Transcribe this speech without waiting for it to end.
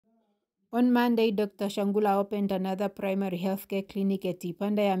On Monday, Dr. Shangula opened another primary healthcare clinic at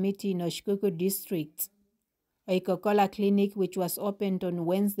Etayi in Oikokola district. Oikokola Clinic, which was opened on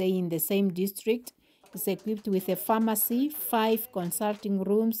Wednesday in the same district, is equipped with a pharmacy, 5 consulting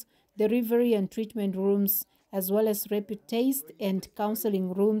rooms, delivery and treatment rooms, as well as rapid test and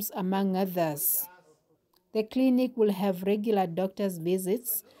counseling rooms, among others. The clinic will have regular doctor's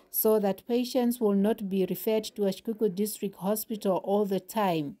visits so that patients will not be referred to Oikokola District Hospital all the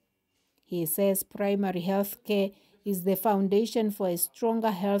time. He says primary health care is the foundation for a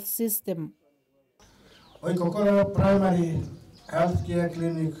stronger health system. Oikokola Primary Health Care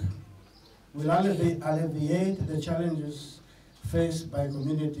Clinic will alleviate the challenges faced by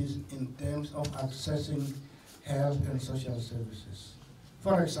communities in terms of accessing health and social services.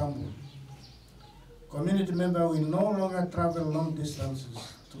 For example, community members will no longer travel long distances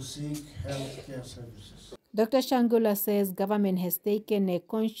to seek health care services. Dr. Shangula says government has taken a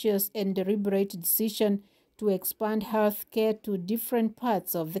conscious and deliberate decision to expand health care to different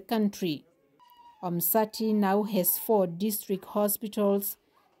parts of the country. Omusati now has 4 district hospitals,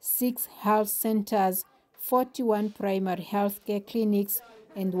 6 health centers, 41 primary health care clinics,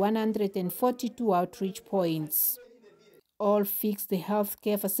 and 142 outreach points. All fixed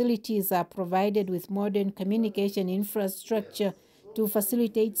healthcare facilities are provided with modern communication infrastructure to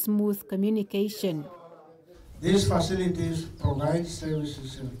facilitate smooth communication. These facilities provide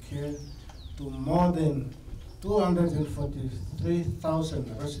services and care to more than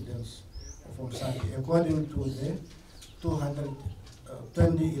 243,000 residents of Omusati, according to the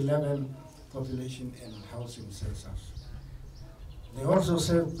 2011 population and housing census. They also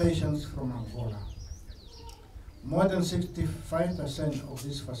serve patients from Angola. More than 65% of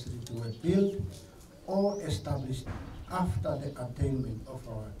these facilities were built or established after the attainment of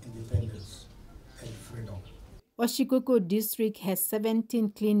our independence and freedom. Oikokola district has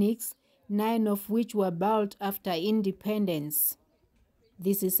 17 clinics, 9 of which were built after independence.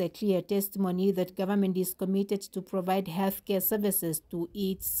 This is a clear testimony that government is committed to provide healthcare services to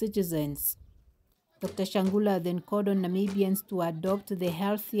its citizens. Dr. Shangula then called on Namibians to adopt the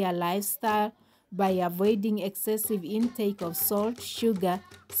healthier lifestyle by avoiding excessive intake of salt, sugar,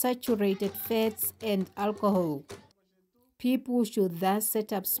 saturated fats, and alcohol. People should thus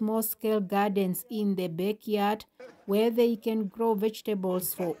set up small-scale gardens in the backyard where they can grow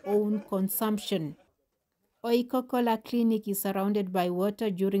vegetables for own consumption. Oikokola Clinic is surrounded by water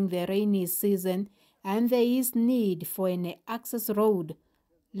during the rainy season, and there is need for an access road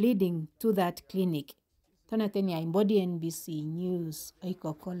leading to that clinic. Tonatenia Clinic-nbc News,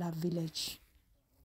 Oikokola Village.